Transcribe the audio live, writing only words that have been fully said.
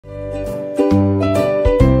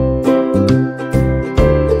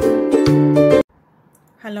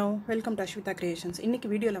Hello, welcome to Ashwita Creations. இன்னைக்கு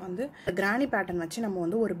வீடியோல வந்து கிரானி பேட்டர்ன் வச்சு நம்ம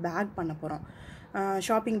வந்து ஒரு பேக் பண்ண போறோம்.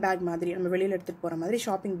 ஷாப்பிங் பேக் மாதிரி நம்ம வெளியில எடுத்துட்டு போற மாதிரி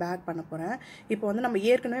ஷாப்பிங் பேக் பண்ண போறேன். இப்போ வந்து நம்ம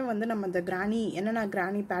ஏற்கனவே வந்து நம்ம இந்த கிரானி என்னென்ன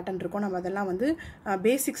கிரானி பேட்டர்ன் இருக்கோ நம்ம அதெல்லாம் வந்து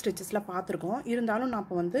பேசிக் ஸ்டிச்சஸ்ல பார்த்திருக்கோம். இருந்தாலும்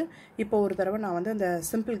நான் இப்போ ஒரு தடவை நான் வந்து அந்த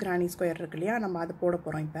சிம்பிள் கிரானி ஸ்கொயர் இருக்கு இல்லையா நம்ம அது போட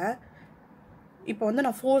போறோம் இப்போ வந்து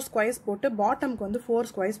நான் 4 ஸ்கொயர்ஸ் போட்டு பாட்டம்க்கு வந்து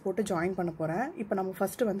 4 ஸ்கொயர்ஸ் போட்டு ஜாயின் பண்ண போறேன். இப்போ நம்ம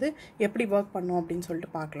ஃபர்ஸ்ட் வந்து எப்படி வர்க் பண்ணோம் அப்படினு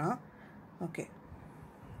சொல்லிட்டு பார்க்கலாம். ஓகே.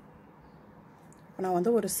 நான்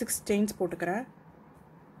வந்து ஒரு 6 செயின்ஸ் போட்டுக்கறேன்.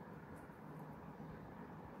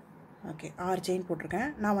 ஓகே 6 செயின் போட்டுருக்கேன்.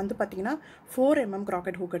 நான் வந்து பாத்தீங்கன்னா 4 mm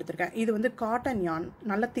crochet hook எடுத்துர்க்கேன். இது வந்து காட்டன் yarn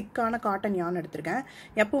நல்ல திக்கான காட்டன் yarn எடுத்துர்க்கேன்.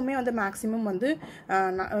 எப்பவுமே வந்து மேக்ஸिमम வந்து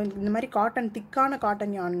இந்த மாதிரி திக்கான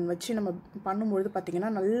காட்டன் yarn வச்சு நம்ம பண்ணும்போது பாத்தீங்கன்னா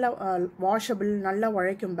நல்ல வாஷபிள் நல்ல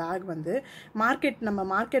உழைக்கும் பேக் வந்து நம்ம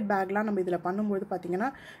மார்க்கெட் பேக்லாம் நம்ம இதல பண்ணும்போது பாத்தீங்கன்னா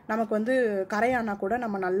நமக்கு வந்து கரையானா கூட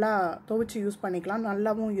நம்ம நல்லா துவைச்சு யூஸ் பண்ணிக்கலாம்.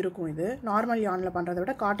 நல்லாவும் இருக்கும் இது. நார்மல் yarnல பண்றதை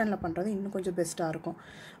விட காட்டன்ல பண்றது இன்னும் கொஞ்சம் பெஸ்டா இருக்கும்.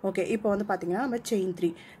 ஓகே இப்போ வந்து பாத்தீங்கன்னா நம்ம செயின்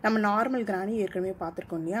 3 நம்ம நார்மல் கிரானி ஏற்கனவே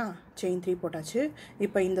பார்த்திருக்கோம் இல்லையா செயின் 3 போட்டாச்சு.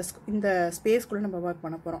 இப்போ இந்த ஸ்பேஸ் குள்ள நம்ம வர்க்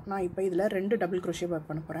பண்ண போறோம். நான் இப்போ இதல 2 டபுள் crochet வர்க்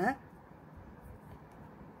பண்ண போறேன்.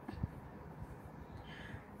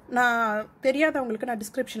 நான் தெரியாதவங்களுக்கு நான்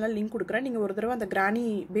டிஸ்கிரிப்ஷன்ல லிங்க் கொடுக்கிறேன். நீங்க ஒரு தடவை அந்த கிரானி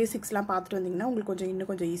பேசிக்ஸ்லாம் பார்த்துட்டு வந்தீங்கன்னா உங்களுக்கு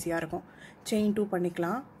இன்னும் கொஞ்சம் ஈஸியா இருக்கும். செயின் 2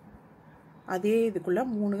 பண்ணிக்கலாம். அதே இதுக்குள்ள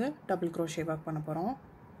 3 டபுள் crochet வர்க் பண்ண போறோம்.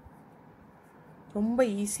 ரொம்ப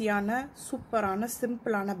ஈஸியான சூப்பரான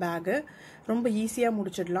சிம்பிளான பேக் ரொம்ப ஈஸியா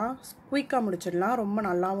முடிச்சிடலாம் குயிக்கா முடிச்சிடலாம் ரொம்ப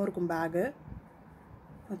நல்லாவும் இருக்கும் பேக்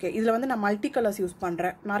ஓகே இதுல வந்து நான் மல்டி கலர்ஸ் யூஸ்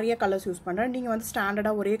பண்றேன் நிறைய கலர்ஸ் யூஸ் பண்றேன் நீங்க வந்து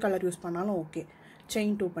ஸ்டாண்டர்டா ஒரே கலர் யூஸ் பண்ணாலும் ஓகே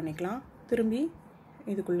செயின் 2 பண்ணிக்கலாம் திரும்பி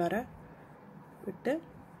இதுக்குள்ளார விட்டு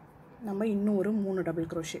நம்ம இன்னும் ஒரு 3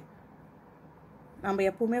 டபுள் crochet நம்ம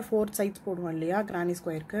எப்பவுமே 4 சைட்ஸ் போடுவோம் இல்லையா கிரானி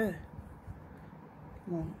ஸ்கொயருக்கு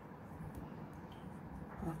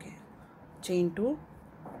ஓகே chain 2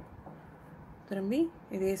 திரும்பி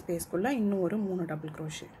இதே ஸ்பேஸ் குள்ள இன்னும் ஒரு 3 டபுள்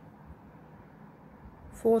crochet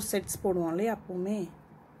 4 செட்ஸ் போடுவோம் இல்லையா அப்பவுமே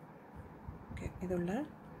ஓகே இதுல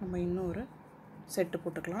நம்ம இன்னும் ஒரு செட்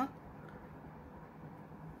போட்டுக்கலாம்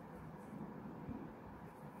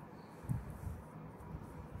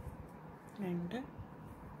and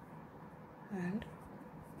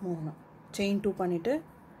 3 chain 2 பண்ணிட்டு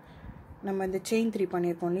நம்ம இந்த chain 3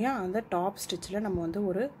 பண்ணிருக்கோம் இல்லையா அந்த டாப் ஸ்டிட்ச்ல நம்ம வந்து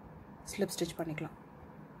ஒரு slip stitch பண்ணிக்கலாம்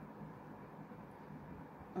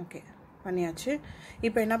ஓகே பண்ணியாச்சு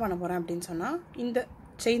இப்போ என்ன பண்ண போறேன் அப்படினு சொன்னா இந்த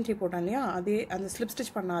chain 3 போட்டோம் இல்லையா அதே அந்த slip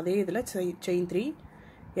stitch பண்ண அதே இதுல chain 3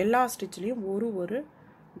 எல்லா ஸ்டிட்ச்லயும் ஒரு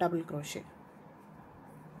டபுள் crochet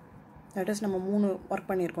தட் இஸ் நம்ம 3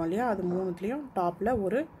 வர்க் பண்ணிருக்கோம் இல்லையா அது மூணுத்துலயும் டாப்ல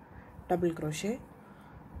ஒரு டபுள் crochet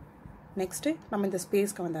நெக்ஸ்ட் நம்ம இந்த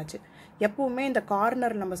ஸ்பேஸ்க்கு வந்தாச்சு எப்பவுமே இந்த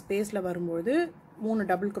கார்னர் நம்ம ஸ்பேஸ்ல வரும்போது 3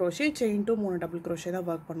 double crochet chain 2 3 double crochet தான்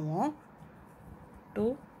வர்க் பண்ணுவோம் 2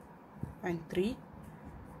 and 3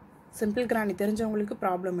 சிம்பிள் கிரானி தெரிஞ்சவங்களுக்கு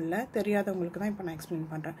ப்ராப்ளம் இல்ல தெரியாதவங்களுக்கு தான் இப்போ நான் எக்ஸ்பிளைன்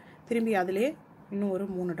பண்றேன் திரும்பி அதிலே இன்னும் ஒரு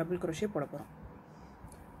 3 டபுள் crochet போட போறோம்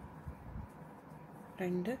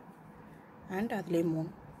 2 and அதிலே 3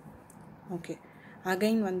 ஓகே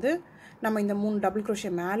அகைன் வந்து நம்ம இந்த 3 டபுள்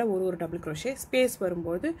crochet மேல ஒரு டபுள் crochet ஸ்பேஸ்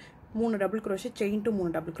வரும்போது 3 double crochet chain 2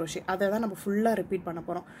 3 double crochet அத தான் நம்ம ஃபுல்லா ரிப்பீட் பண்ண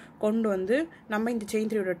போறோம் கொண்டு வந்து நம்ம இந்த chain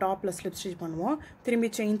 3 ஓட டாப்ல slip stitch பண்ணுவோம் திரும்பி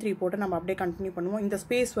chain 3 போட்டு நம்ம அப்படியே கண்டினியூ பண்ணுவோம் இந்த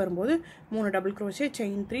ஸ்பேஸ் வரும்போது 3 double crochet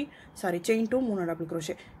chain 2 3 double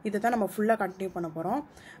crochet இத தான் நம்ம ஃபுல்லா கண்டினியூ பண்ண போறோம்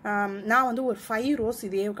நான் வந்து ஒரு 5 ரோஸ்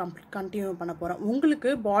இதே கண்டினியூ பண்ண போறேன்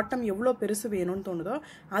உங்களுக்கு பாட்டம் எவ்வளவு பெருசு வேணும்னு தோணுதோ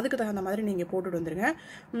அதுக்கு தகுந்த மாதிரி நீங்க போட்டுட்டு வந்துருங்க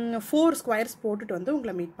 4 ஸ்கொயர்ஸ் போட்டுட்டு வந்து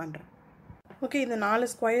உங்களை மீட் பண்றேன் ஓகே இந்த 4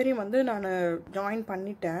 ஸ்கொயரையும் வந்து நான் ஜாயின்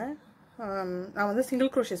பண்ணிட்டேன் நான் வந்து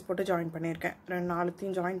சிங்கிள் crochet போட்டு ஜாயின் பண்ணிருக்கேன்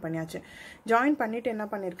நாலுத்தையும் ஜாயின் பண்ணியாச்சு ஜாயின் பண்ணிட்டு என்ன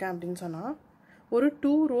பண்ணிருக்கேன் அப்படினு சொன்னா ஒரு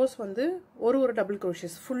 2 ரோஸ் வந்து ஒரு டபுள்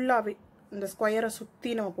crochet ஃபுல்லாவே இந்த ஸ்கொயரை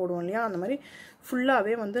சுத்தி நம்ம போடுவோம் இல்லையா அந்த மாதிரி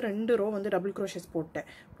ஃபுல்லாவே வந்து 2 ரோ வந்து டபுள் crochet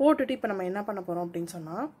போட்டுட்டு இப்போ நம்ம என்ன பண்ண போறோம் அப்படினு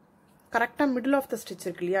சொன்னா கரெக்ட்டா மிடில் ஆஃப் தி ஸ்டிட்ச்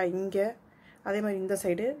இருக்கு இல்லையா இங்க அதே மாதிரி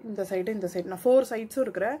இந்த சைடு நான் 4 சைட்ஸும்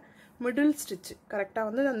இருக்குற மிடில் ஸ்டிட்ச் கரெக்ட்டா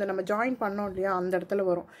வந்து அந்த நம்ம ஜாயின் பண்ணோம் இல்லையா அந்த இடத்துல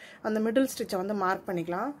வரும் அந்த மிடில் ஸ்டிட்சை வந்து மார்க்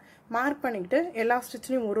பண்ணிக்கலாம் மார்க் பண்ணிட்டு எல்லா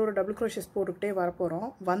ஸ்டிட்ச்லயும் ஒரு டபுள் crochet போட்டுட்டே வர போறோம்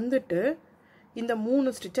வந்துட்டு இந்த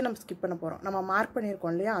 3 ஸ்டிட்சை நம்ம ஸ்கிப் பண்ண போறோம் நம்ம மார்க்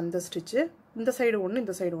பண்ணிருக்கோம் இல்லையா அந்த ஸ்டிட்ச் இந்த சைடு ஒன்னு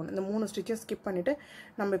இந்த சைடு ஒன்னு இந்த 3 ஸ்டிட்சை ஸ்கிப் பண்ணிட்டு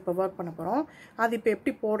நம்ம இப்ப வர்க் பண்ண போறோம் அது இப்ப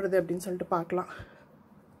எப்படி போடுறது அப்படினு சொல்லிட்டு பார்க்கலாம்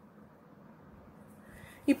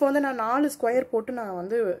இப்போ வந்து நான் 4 ஸ்கொயர் போட்டு நான்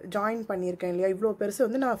வந்து ஜாயின் பண்ணிருக்கேன் இல்லையா இவ்ளோ பெருசு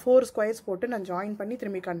வந்து நான் 4 ஸ்கொயர்ஸ் போட்டு நான் ஜாயின் பண்ணி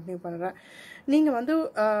திரும்பி கண்டினியூ பண்றேன் நீங்க வந்து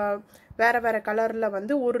வேற கலர்ல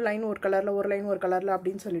வந்து ஒரு லைன் ஒரு கலர்ல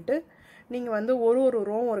அப்படினு சொல்லிட்டு நீங்கள் வந்து ஒரு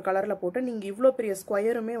ரோவும் ஒரு கலரில் போட்டு நீங்கள் இவ்வளோ பெரிய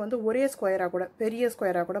ஸ்கொயருமே வந்து ஒரே ஸ்கொயராக கூட பெரிய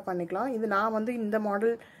ஸ்கொயராக கூட பண்ணிக்கலாம். இது நான் வந்து இந்த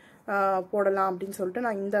மாடல் போடலாம் அப்படின்னு சொல்லிட்டு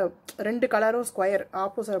நான் இந்த 2 கலரும் ஸ்கொயர்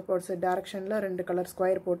ஆப்போசிட் டைரக்ஷனில் 2 கலர்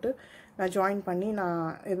ஸ்கொயர் போட்டு நான் ஜாயின் பண்ணி நான்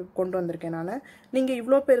இது கொண்டு வந்திருக்கேன். நான் நீங்கள்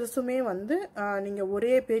இவ்வளோ பெருசுமே வந்து நீங்கள்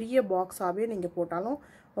ஒரே பெரிய பாக்ஸாகவே நீங்கள் போட்டாலும்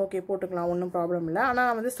ஓகே போட்டுக்கலாம், ஒன்றும் ப்ராப்ளம் இல்லை.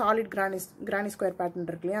 ஆனால் வந்து சாலிட் கிரானி ஸ்கொயர் பேட்டர்ன்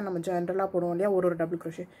இருக்கு இல்லையா, நம்ம ஜென்ரலாக போடுவோம் இல்லையா ஒரு டபுள்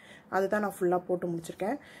க்ரோஷே, அதுதான் நான் ஃபுல்லாக போட்டு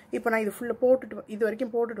முடிச்சிருக்கேன். இப்போ நான் இது ஃபுல்லாக போட்டுட்டு இது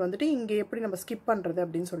வரைக்கும் போட்டுட்டு வந்துட்டு இங்கே எப்படி நம்ம ஸ்கிப் பண்ணுறது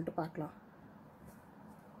அப்படின்னு சொல்லிட்டு பார்க்கலாம்.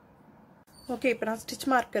 ஓகே, இப்போ நான் ஸ்டிச்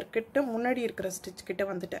மார்க்கர் கிட்ட முன்னாடி இருக்கிற ஸ்டிச் கிட்ட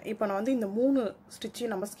வந்துட்டேன். இப்போ நான் வந்து இந்த 3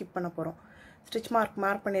 ஸ்டிச்சையும் நம்ம ஸ்கிப் பண்ண போகிறோம். ஸ்டிச்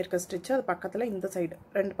மார்க் பண்ணியிருக்க ஸ்டிச்சு அது பக்கத்தில் இந்த சைடு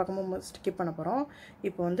 2 பக்கமும் ஸ்கிப் பண்ண போகிறோம்.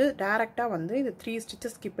 இப்போ வந்து டேரெக்டாக வந்து இது 3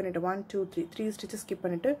 ஸ்டிச்சஸ் ஸ்கிப் பண்ணிவிட்டு 1 2 3 ஸ்டிச்சஸ் ஸ்கிப்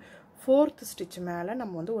பண்ணிவிட்டு 4th ஸ்டிச் மேலே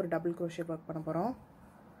நம்ம வந்து ஒரு டபுள் க்ரோஷே ஒர்க் பண்ண போகிறோம்.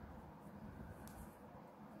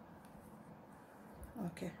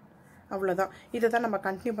 ஓகே, அவ்வளோதான். இதை தான் நம்ம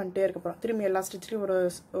கண்டினியூ பண்ணிட்டே இருக்க போகிறோம். திரும்பி எல்லா ஸ்டிச்லேயும்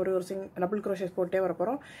ஒரு டபுள் க்ரோஷேஸ் போட்டே வர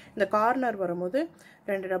போகிறோம். இந்த கார்னர் வரும்போது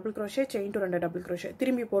 2 double crochet chain to 2 double crochet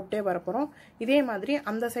திரும்பி போட்டே வர போகிறோம். இதே மாதிரி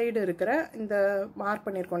அந்த சைடு இருக்கிற இந்த மார்க்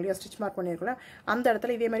பண்ணியிருக்கோம் இல்லையா, ஸ்டிச் மார்க் பண்ணியிருக்கோம்ல, அந்த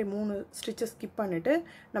இடத்துல இதே மாதிரி 3 ஸ்டிச்சஸ் ஸ்கிப் பண்ணிவிட்டு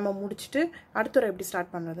நம்ம முடிச்சுட்டு அடுத்த எப்படி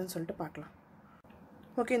ஸ்டார்ட் பண்ணுறதுன்னு சொல்லிட்டு பார்க்கலாம்.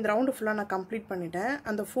 ஓகே, இந்த ரவுண்டு ஃபுல்லாக நான் கம்ப்ளீட் பண்ணிட்டேன்.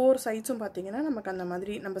 அந்த 4 சைட்ஸும் பார்த்தீங்கன்னா நமக்கு அந்த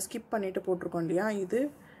மாதிரி நம்ம ஸ்கிப் பண்ணிவிட்டு போட்டிருக்கோம் இல்லையா, இது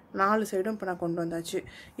 4 சைடும் இப்போ நான் கொண்டு வந்தாச்சு.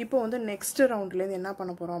 இப்போ வந்து நெக்ஸ்ட் ரவுண்ட்லேருந்து என்ன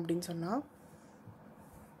பண்ண போகிறோம் அப்படின்னு சொன்னால்,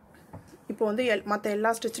 இப்போ வந்து மற்ற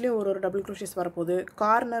எல்லா ஸ்டிச்லேயும் ஒரு டபுள் க்ரோஷேஸ் வரப்போகுது.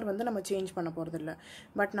 கார்னர் வந்து நம்ம சேஞ்ச் பண்ண போகிறது இல்லை.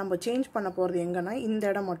 பட் நம்ம சேஞ்ச் பண்ண போகிறது எங்கன்னா இந்த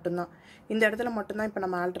இடம் மட்டும்தான். இந்த இடத்துல மட்டும்தான் இப்போ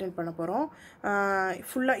நம்ம ஆல்டர்னேட் பண்ண போகிறோம்.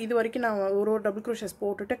 ஃபுல்லாக இது வரைக்கும் நான் ஒரு டபுள் க்ரோஷேஸ்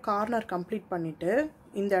போட்டுட்டு கார்னர் கம்ப்ளீட் பண்ணிவிட்டு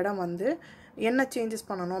இந்த இடம் வந்து என்ன சேஞ்சஸ்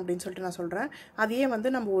பண்ணணும் அப்படின்னு சொல்லிட்டு நான் சொல்கிறேன். அதையே வந்து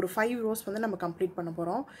நம்ம ஒரு 5 ரோஸ் வந்து நம்ம கம்ப்ளீட் பண்ண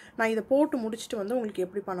போகிறோம். நான் இதை போட்டு முடிச்சுட்டு வந்து உங்களுக்கு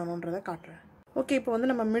எப்படி பண்ணணுன்றதை காட்டுறேன். ஓகே, இப்போ வந்து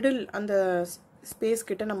நம்ம மிடில் அந்த ஸ்பேஸ்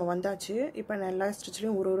கிட்ட நம்ம வந்தாச்சு. இப்போ நான் எல்லா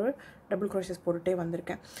ஸ்டிச்லேயும் ஒரு டபுள் க்ரோஷேஸ் போட்டுகிட்டே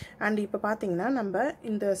வந்திருக்கேன். அண்ட் இப்போ பார்த்தீங்கன்னா நம்ம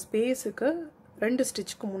இந்த ஸ்பேஸுக்கு 2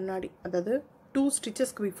 ஸ்டிச்சுக்கு முன்னாடி, அதாவது 2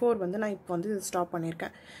 ஸ்டிச்சஸ்க்கு பிஃபோர் வந்து நான் இப்போ வந்து ஸ்டாப்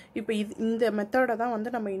பண்ணியிருக்கேன். இப்போ இந்த மெத்தடை தான்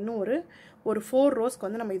வந்து நம்ம இன்னும் ஒரு 4 ரோஸ்க்கு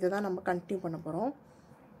வந்து நம்ம இதை தான் நம்ம கண்டினியூ பண்ண போகிறோம்.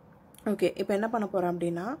 ஓகே, இப்போ என்ன பண்ண போகிறோம்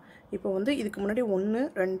அப்படின்னா, இப்போ வந்து இதுக்கு முன்னாடி 1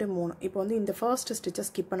 2 3 இப்போ வந்து இந்த ஃபர்ஸ்ட் ஸ்டிச்சை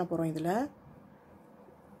ஸ்கிப் பண்ண போகிறோம். இதில்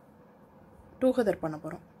டூகெதர் பண்ண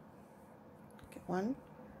போகிறோம். ஓகே, 1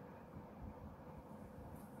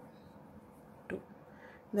 2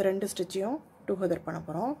 இந்த 2 ஸ்டிச்சையும் டூகெதர் பண்ண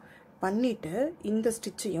போகிறோம். பண்ணிவிட்டு இந்த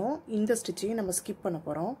ஸ்டிச்சையும் நம்ம ஸ்கிப் பண்ண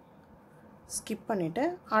போகிறோம். ஸ்கிப் பண்ணிவிட்டு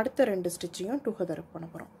அடுத்த 2 ஸ்டிச்சையும் டூகெதர் பண்ண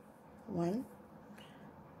போகிறோம். 1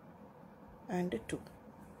 and 2.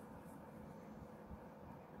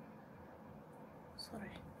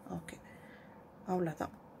 ஓகே,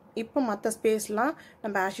 அவ்வளோதான். இப்போ மற்ற ஸ்பேஸ்லாம்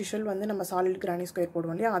நம்ம ஆஸ் யூஷுவல் வந்து நம்ம சாலிட் கிரானி ஸ்கொயர்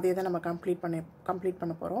போடுவோம் இல்லையா, அதே தான் நம்ம கம்ப்ளீட்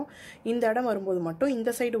பண்ண போகிறோம். இந்த இடம் வரும்போது மட்டும்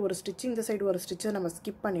இந்த சைடு ஒரு ஸ்டிச்சு இந்த சைடு ஒரு ஸ்டிச்சை நம்ம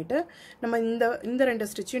ஸ்கிப் பண்ணிவிட்டு நம்ம இந்த 2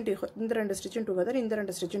 ஸ்டிச்சும் டூகெதர் இந்த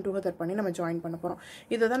 2 ஸ்டிச்சும் டூகெதர் பண்ணி நம்ம ஜாயின் பண்ண போகிறோம்.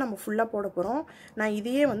 இதை தான் நம்ம ஃபுல்லாக போட போகிறோம். நான்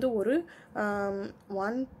இதையே வந்து ஒரு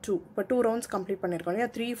 1 2 இப்போ 2 ரவுண்ட்ஸ் கம்ப்ளீட் பண்ணியிருக்கோம் இல்லையா,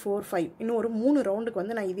 3 4 5 இன்னும் ஒரு 3 ரவுண்டுக்கு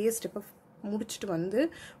வந்து நான் இதே ஸ்டெப்பை முடிச்சுட்டு வந்து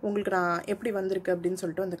உங்களுக்கு நான் எப்படி வந்திருக்கு அப்படின்னு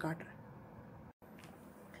சொல்லிட்டு வந்து காட்டுறேன்.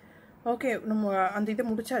 ஓகே, நம்ம அந்த இதை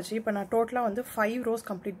முடிச்சாச்சு. இப்போ நான் டோட்டலாக வந்து 5 ரோஸ்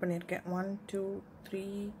கம்ப்ளீட் பண்ணியிருக்கேன். 1 2 3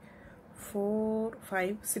 4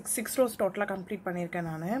 5 6 ரோஸ் டோட்டலாக கம்ப்ளீட் பண்ணியிருக்கேன்.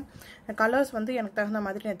 நான் கலர்ஸ் வந்து எனக்கு தகுந்த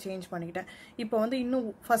மாதிரி நான் சேஞ்ச் பண்ணிக்கிட்டேன். இப்போ வந்து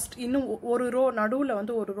இன்னும் ஒரு ரோ நடுவில்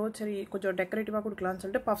வந்து ஒரு ரோ சரி கொஞ்சம் டெக்கரேட்டிவாக கொடுக்கலான்னு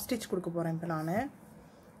சொல்லிட்டு பஃப் ஸ்டிச் கொடுக்க போகிறேன்.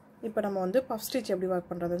 இப்போ நம்ம வந்து பஃப் ஸ்டிச் எப்படி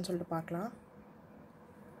ஒர்க் பண்ணுறதுன்னு சொல்லிட்டு பார்க்கலாம்.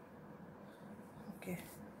 ஓகே,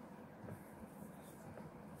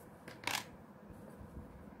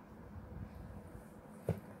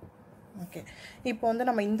 ஓகே, இப்போ வந்து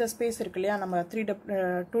நம்ம இந்த ஸ்பேஸ் இருக்கு இல்லையா, நம்ம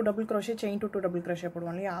 2 double crochet chain to 2 double crochet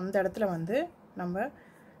போடுவோம் இல்லையா, அந்த இடத்துல வந்து நம்ம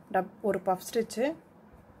ஒரு பஃப் ஸ்டிச்சு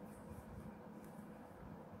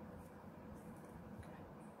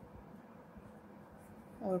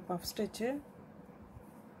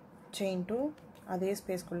செயின் டு அதே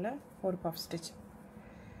ஸ்பேஸ்க்குள்ளே ஒரு பஃப் ஸ்டிச்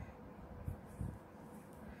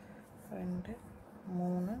 2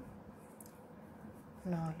 3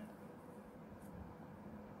 4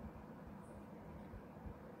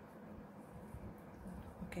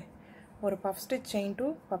 ஓகே, ஒரு puff stitch chain to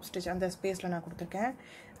puff stitch அந்த ஸ்பேஸில் நான் கொடுத்துருக்கேன்.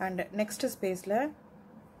 அண்ட் நெக்ஸ்ட் ஸ்பேஸில்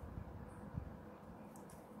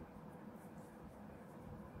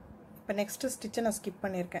இப்போ நெக்ஸ்ட் ஸ்டிச்சை நான் ஸ்கிப்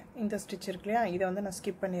பண்ணியிருக்கேன். இந்த ஸ்டிச் இருக்கு இல்லையா, இதை வந்து நான்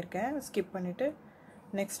ஸ்கிப் பண்ணியிருக்கேன். ஸ்கிப் பண்ணிவிட்டு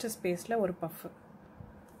நெக்ஸ்ட் ஸ்பேஸில் ஒரு பஃப்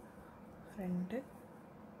 2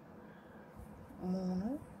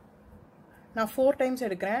 3 நான் 4 டைம்ஸ்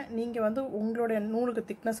எடுக்கிறேன். நீங்கள் வந்து உங்களுடைய நூலுக்கு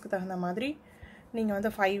திக்னஸ்க்கு தகுந்த மாதிரி நீங்கள்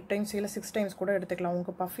வந்து 5 டைம்ஸ் இல்லை 6 டைம்ஸ் கூட எடுத்துக்கலாம்.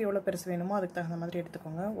 உங்கள் பஃப் எவ்வளோ பெருசு வேணுமோ அதுக்கு தகுந்த மாதிரி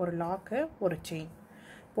எடுத்துக்கோங்க. ஒரு லாக்கு ஒரு செயின்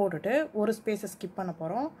போட்டுட்டு ஒரு ஸ்பேஸை ஸ்கிப் பண்ண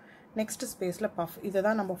போகிறோம். நெக்ஸ்ட் ஸ்பேஸில் பஃப் இதை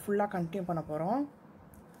தான் நம்ம ஃபுல்லாக கண்டினியூ பண்ண போகிறோம்.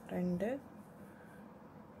 2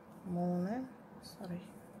 3 சாரி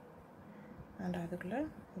அண்ட் அதுக்குள்ளே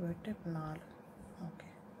விட்டு 4. ஓகே,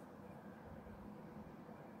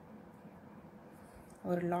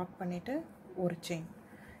 ஒரு லாக் பண்ணிவிட்டு ஒரு செயின்.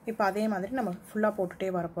 இப்போ அதே மாதிரி நம்ம ஃபுல்லாக போட்டுகிட்டே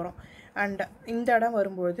வர போகிறோம். அண்ட் இந்த இடம்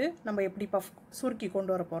வரும்போது நம்ம எப்படி பஃப் சுருக்கி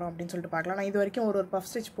கொண்டு வர போகிறோம் அப்படின்னு சொல்லிட்டு பார்க்கலாம். நான் இது வரைக்கும் ஒரு பஃப்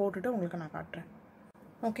ஸ்டிச் போட்டுட்டு உங்களுக்கு நான் காட்டுறேன்.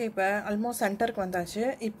 ஓகே, இப்போ ஆல்மோஸ்ட் சென்டருக்கு வந்தாச்சு.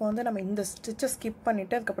 இப்போ வந்து நம்ம இந்த ஸ்டிச்சை ஸ்கிப்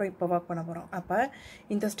பண்ணிவிட்டு அதுக்கப்புறம் இப்போ ஒர்க் பண்ண போகிறோம். அப்போ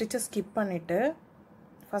இந்த ஸ்டிச்சை ஸ்கிப் பண்ணிவிட்டு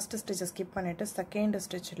ஃபஸ்ட்டு ஸ்டிச்சை ஸ்கிப் பண்ணிவிட்டு செகண்ட்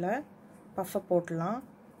ஸ்டிச்சில் பஃப்பை போட்டலாம்.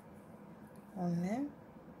 1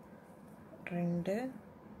 2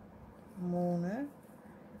 3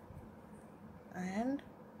 அண்ட்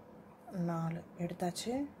 4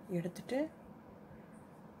 எடுத்தாச்சு. எடுத்துட்டு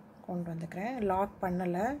கொண்டு வந்துக்கிறேன். லாக்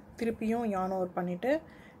பண்ணலை. திருப்பியும் yarn over பண்ணிவிட்டு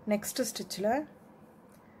நெக்ஸ்ட்டு ஸ்டிச்சில்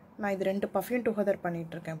நான் இது 2 பஃப்பையும் டுகெதர்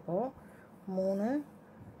பண்ணிகிட்ருக்கேன். இப்போது 3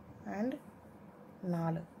 அண்ட்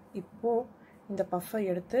 4. இப்போது இந்த பஃப்பை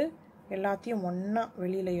எடுத்து எல்லாத்தையும் ஒன்றா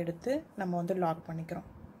வெளியில் எடுத்து நம்ம வந்து லாக் பண்ணிக்கிறோம்.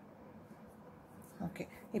 ஓகே,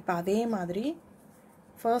 இப்போ அதே மாதிரி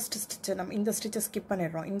ஃபர்ஸ்ட் ஸ்டிச்சை நம்ம இந்த ஸ்டிச்சை ஸ்கிப்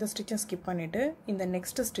பண்ணிடுறோம். இந்த ஸ்டிச்சை ஸ்கிப் பண்ணிவிட்டு இந்த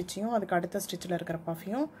நெக்ஸ்ட்டு ஸ்டிச்சையும் அதுக்கு அடுத்த ஸ்டிச்சில் இருக்கிற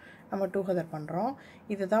பஃப்பையும் நம்ம டுகெதர் பண்ணுறோம்.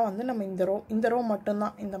 இதுதான் வந்து நம்ம இந்த ரோ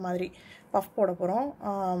மட்டும்தான் இந்த மாதிரி பஃப் போட போகிறோம்.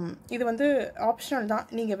 இது வந்து ஆப்ஷனல் தான்.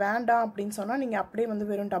 நீங்கள் வேண்டாம் அப்படின்னு சொன்னால் நீங்கள் அப்படியே வந்து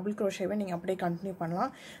வெறும் டபுள் க்ரோஷேவே நீங்கள் அப்படியே கண்டினியூ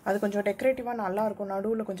பண்ணலாம். அது கொஞ்சம் டெக்கரேட்டிவாக நல்லாயிருக்கும்.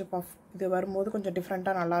 நடுவில் கொஞ்சம் பஃப் இது வரும்போது கொஞ்சம்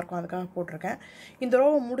டிஃப்ரெண்ட்டாக நல்லாயிருக்கும். அதுக்காக போட்டிருக்கேன். இந்த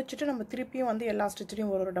ரோவை முடிச்சுட்டு நம்ம திருப்பியும் வந்து எல்லா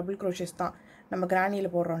ஸ்டிச்சிலையும் ஒரு டபுள் க்ரோஷேஸ் தான் நம்ம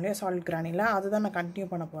கிரானியில் போடுறோம் இல்லையா, சாலிட் கிரானியில். அதுதான் நான் கண்டினியூ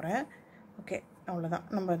பண்ண போகிறேன். ஓகே, அவ்வளோதான்.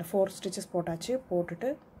 நம்ம 4 ஸ்டிச்சஸ் போட்டாச்சு. போட்டுட்டு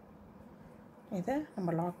இதை நம்ம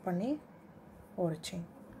லாக் பண்ணி ஒரு செயின்.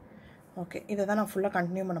 ஓகே, இதை தான் நான் ஃபுல்லாக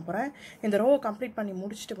கண்டினியூ பண்ண போகிறேன். இந்த ரோவை கம்ப்ளீட் பண்ணி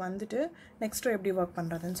முடிச்சுட்டு வந்துட்டு நெக்ஸ்ட் ரோ எப்படி ஒர்க்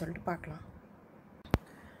பண்ணுறதுன்னு சொல்லிட்டு பார்க்கலாம்.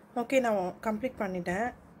 ஓகே, நான் கம்ப்ளீட் பண்ணிட்டேன்.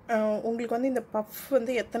 உங்களுக்கு வந்து இந்த பஃப்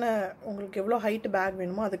வந்து உங்களுக்கு எவ்வளோ ஹைட்டு பேக்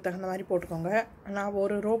வேணுமோ அதுக்கு தகுந்த மாதிரி போட்டுக்கோங்க. நான்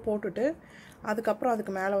ஒரு ரோ போட்டுட்டு அதுக்கப்புறம்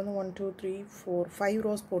அதுக்கு மேலே வந்து 1 2 3 4 5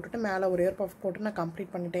 ரோஸ் போட்டுட்டு மேலே ஒரு ஏர் பஃப் போட்டு நான்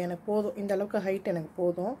கம்ப்ளீட் பண்ணிட்டேன். எனக்கு போதும், இந்த அளவுக்கு ஹைட் எனக்கு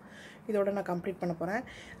போதும். இதோட நான் கம்ப்ளீட் பண்ண போகிறேன்.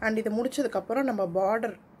 அண்ட் இதை முடிச்சதுக்கப்புறம் நம்ம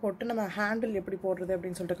பார்டர் போட்டு நம்ம ஹேண்டில் எப்படி போடுறது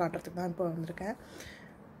அப்படின்னு சொல்லிட்டு காட்டுறதுக்கு தான் இப்போ வந்திருக்கேன்.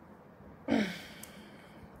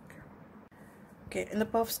 ஓகே, இந்த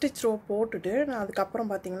பஃப் ஸ்டிச் ரோ போட்டுட்டு நான் அதுக்கப்புறம்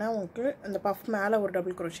பார்த்தீங்கன்னா உங்களுக்கு இந்த பஃப் மேலே ஒரு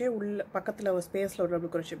டபுள் க்ரோஷே, உள்ள பக்கத்தில் ஒரு ஸ்பேஸில் ஒரு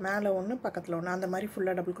டபுள் க்ரோஷே, மேலே ஒன்று பக்கத்தில் ஒன்று, அந்த மாதிரி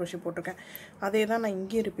ஃபுல்லாக டபுள் க்ரோஷே போட்டிருக்கேன். அதே தான் நான்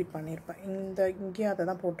இங்கேயும் ரிப்பீட் பண்ணியிருப்பேன். இங்கேயும் அதை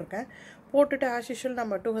தான் போட்டிருக்கேன். போட்டுட்டு ஆஸ் யூஷுவல்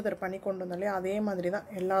நம்ம டுகெதர் பண்ணி கொண்டு வந்தாலே அதே மாதிரி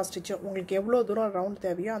தான் எல்லா ஸ்டிச்சும் உங்களுக்கு எவ்வளோ தூரம் ரவுண்ட்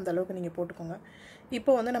தேவையோ அந்த அளவுக்கு நீங்கள் போட்டுக்கோங்க.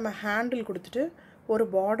 இப்போ வந்து நம்ம ஹேண்டில் கொடுத்துட்டு ஒரு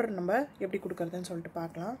பார்டர் நம்ம எப்படி கொடுக்குறதுன்னு சொல்லிட்டு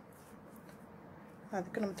பார்க்கலாம்.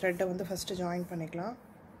 அதுக்கு நம்ம த்ரெட்டை வந்து ஃபஸ்ட்டு ஜாயின் பண்ணிக்கலாம்.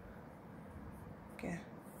 ஓகே,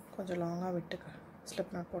 கொஞ்சம் லாங்காக விட்டு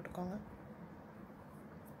ஸ்லிப் நாட் போட்டுக்கோங்க.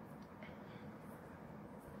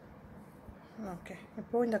 ஓகே,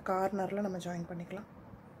 இப்போது இந்த கார்னரில் நம்ம ஜாயின் பண்ணிக்கலாம்.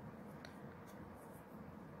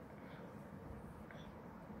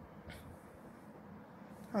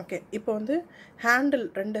 ஓகே, இப்போ வந்து ஹேண்டில்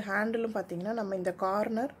 2 ஹேண்டிலும் பார்த்தீங்கன்னா நம்ம இந்த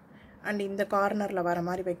கார்னர் அண்ட் இந்த கார்னரில் வர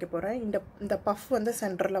மாதிரி வைக்க போகிறேன். இந்த பஃப் வந்து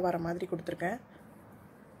சென்டரில் வர மாதிரி கொடுத்துருக்கேன்.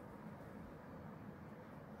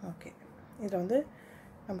 ஓகே, இதில் வந்து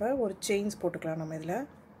நம்ம ஒரு செயின்ஸ் போட்டுக்கலாம். நம்ம இதில்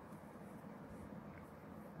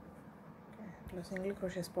சிங்கிள்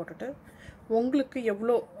க்ரோஷேஸ் போட்டுட்டு உங்களுக்கு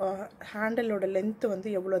எவ்வளோ ஹேண்டிலோட லென்த்து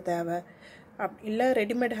வந்து எவ்வளோ தேவை இல்லை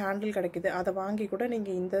ரெடிமேட் ஹேண்டில் கிடைக்குது, அதை வாங்கி கூட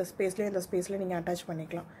நீங்கள் இந்த ஸ்பேஸ்லேயே இந்த ஸ்பேஸ்லேயே நீங்கள் அட்டாச்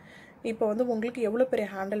பண்ணிக்கலாம். இப்போ வந்து உங்களுக்கு எவ்வளோ பெரிய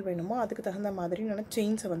ஹேண்டில் வேணுமோ அதுக்கு தகுந்த மாதிரி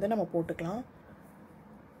செயின்ஸை வந்து நம்ம போட்டுக்கலாம்.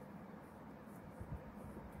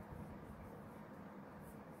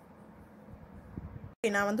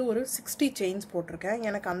 நான் வந்து ஒரு 60 செயின்ஸ் போட்டிருக்கேன்.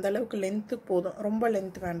 எனக்கு அந்தளவுக்கு லென்த்து போதும், ரொம்ப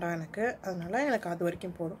லென்த் வேண்டாம் எனக்கு, அதனால் எனக்கு அது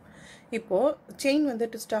வரைக்கும் போதும். இப்போது செயின் வந்து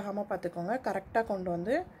ட்விஸ்ட் ஆகாமல் பார்த்துக்கோங்க. கரெக்டாக கொண்டு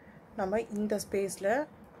வந்து நம்ம இந்த ஸ்பேஸில்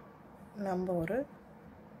நம்ம ஒரு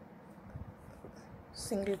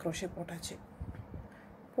சிங்கிள் க்ரோஷே போட்டாச்சு.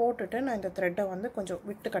 போட்டுட்டு நான் இந்த த்ரெட்டை வந்து கொஞ்சம்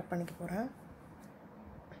விட்டு கட் பண்ணிக்க போகிறேன்.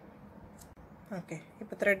 ஓகே,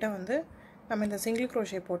 இப்போ த்ரெட்டை வந்து நம்ம இந்த சிங்கிள்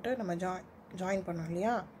க்ரோஷே போட்டு நம்ம ஜாயின் பண்ணோம்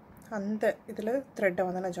இல்லையா, அந்த இதில் த்ரெட்டை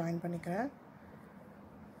வந்து நான் ஜாயின் பண்ணிக்கிறேன்.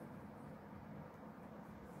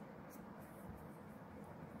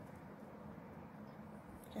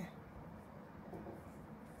 ஓகே,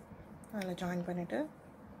 அதில் ஜாயின் பண்ணிவிட்டு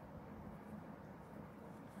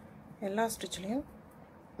எல்லா ஸ்டிச்லேயும்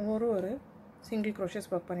ஒரு சிங்கிள் க்ரோஷேஸ்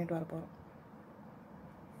ஒர்க் பண்ணிட்டு வர போகிறோம்.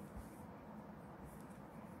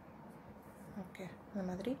 ஓகே, இந்த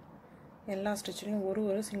மாதிரி எல்லா ஸ்டிச்லையும் ஒரு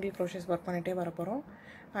சிங்கிள் க்ரோஷேஸ் ஒர்க் பண்ணிகிட்டே வர போகிறோம்.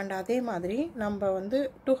 அண்ட் அதே மாதிரி நம்ம வந்து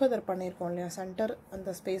டுகெதர் பண்ணியிருக்கோம் இல்லையா, சென்டர் அந்த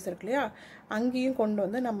ஸ்பேஸ் இருக்கு இல்லையா, அங்கேயும் கொண்டு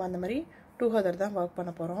வந்து நம்ம அந்த மாதிரி டுகெதர் தான் ஒர்க்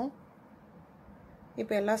பண்ண போகிறோம்.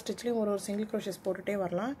 இப்போ எல்லா ஸ்டிச்லையும் ஒரு சிங்கிள் க்ரோஷேஸ் போட்டுகிட்டே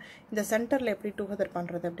வரலாம். இந்த சென்டரில் எப்படி டுகெதர்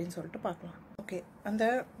பண்ணுறது அப்படின்னு சொல்லிட்டு பார்க்கலாம். ஓகே, அந்த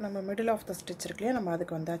நம்ம மிடில் ஆஃப் த ஸ்டிச் இருக்கு இல்லையா, நம்ம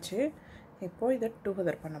அதுக்கு வந்தாச்சு. இப்போது இதை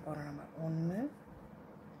டுகெதர் பண்ண போகிறோம். நம்ம 1,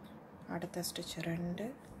 அடுத்த ஸ்டிச் 2,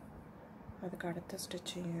 அதுக்கு அடுத்த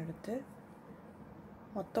ஸ்டிச்சையும் எடுத்து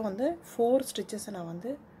மொத்தம் வந்து 4 ஸ்டிச்சஸை நான் வந்து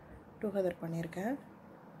டுகெதர் பண்ணியிருக்கேன்.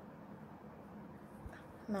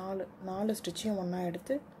 4 ஸ்டிச்சையும் ஒன்றா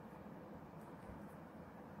எடுத்து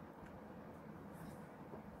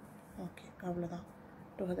ஓகே, அவ்வளோதான்,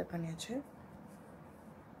 டுகெதர் பண்ணியாச்சு.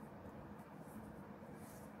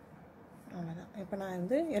 அவ்வளோதான். இப்போ நான்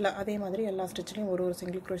வந்து அதே மாதிரி எல்லா ஸ்டிச்லையும் ஒரு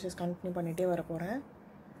சிங்கிள் க்ரோஷேஸ் கண்டினியூ பண்ணிகிட்டே வர போகிறேன்.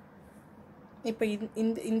 இப்போ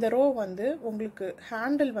இந்த ரோ வந்து உங்களுக்கு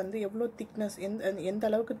ஹேண்டில் வந்து எவ்வளோ திக்னஸ், எந்த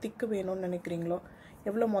அளவுக்கு திக்கு வேணும்னு நினைக்கிறீங்களோ,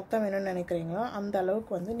 எவ்வளோ மொத்தம் வேணும்னு நினைக்கிறீங்களோ அந்த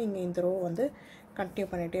அளவுக்கு வந்து நீங்கள் இந்த ரோ வந்து கண்டினியூ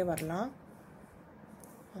பண்ணிகிட்டே வரலாம்.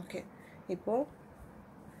 ஓகே, இப்போது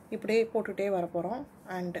இப்படியே போட்டுகிட்டே வர போகிறோம்.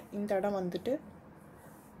 அண்ட் இந்த இடம் வந்துட்டு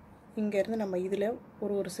இங்கேருந்து நம்ம இதில்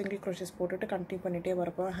ஒரு சிங்கிள் க்ரோஷேஸ் போட்டுட்டு கண்டினியூ பண்ணிகிட்டே வர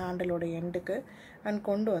போகிறோம் ஹேண்டிலோட எண்டுக்கு. அண்ட்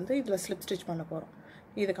கொண்டு வந்து இதில் ஸ்லிப் ஸ்டிச் பண்ண போகிறோம்.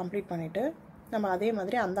 இதை கம்ப்ளீட் பண்ணிவிட்டு நம்ம அதே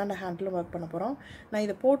மாதிரி அந்தாண்ட ஹேண்டிலும் ஒர்க் பண்ண போகிறோம். நான்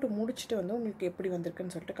இதை போட்டு முடிச்சுட்டு வந்து உங்களுக்கு எப்படி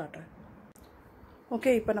வந்திருக்குன்னு சொல்லிட்டு காட்டுறேன்.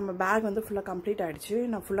 ஓகே, இப்போ நம்ம பேக் வந்து ஃபுல்லாக கம்ப்ளீட் ஆகிடுச்சு.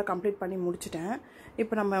 நான் ஃபுல்லாக கம்ப்ளீட் பண்ணி முடிச்சிட்டேன்.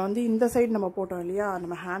 இப்போ நம்ம வந்து இந்த சைடு நம்ம போட்டோம் இல்லையா,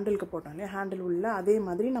 நம்ம ஹேண்டிலுக்கு போட்டோம் இல்லையா, ஹேண்டில் உள்ள அதே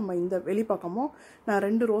மாதிரி நம்ம இந்த வெளிப்பக்கமும் நான்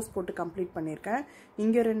 2 ரோஸ் போட்டு கம்ப்ளீட் பண்ணியிருக்கேன்.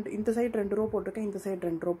 இங்கே இந்த சைடு 2 ரோ போட்டிருக்கேன், இந்த சைடு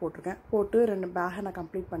 2 ரோ போட்டிருக்கேன். போட்டு 2 பேகை நான்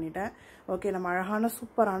கம்ப்ளீட் பண்ணிட்டேன். ஓகே, நம்ம அழகான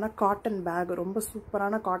சூப்பரான காட்டன் பேக், ரொம்ப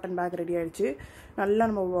சூப்பரான காட்டன் பேக் ரெடி ஆகிடுச்சு. நல்லா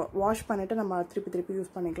நம்ம வாஷ் பண்ணிவிட்டு நம்ம திருப்பி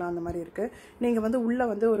யூஸ் பண்ணிக்கலாம். அந்த மாதிரி இருக்குது. நீங்கள் வந்து உள்ளே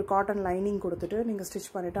வந்து ஒரு காட்டன் லைனிங் கொடுத்துட்டு நீங்கள்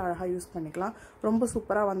ஸ்டிச் பண்ணிவிட்டு அழகாக யூஸ் பண்ணிக்கலாம். ரொம்ப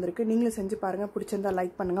சூப்பராக வந்திருக்கு. நீங்களும் செஞ்சு பாருங்கள். பிடிச்சிருந்தா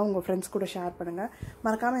லைக் பண்ணுங்கள், உங்கள் ஃப்ரெண்ட்ஸ் கூட ஷேர் பண்ணுங்கள்.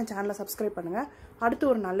 மறக்காமல் என் சேனலை சப்ஸ்கிரைப் பண்ணுங்கள். அடுத்து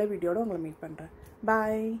ஒரு நல்ல வீடியோட உங்களை மீட் பண்ணுறேன்.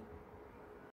 பாய்.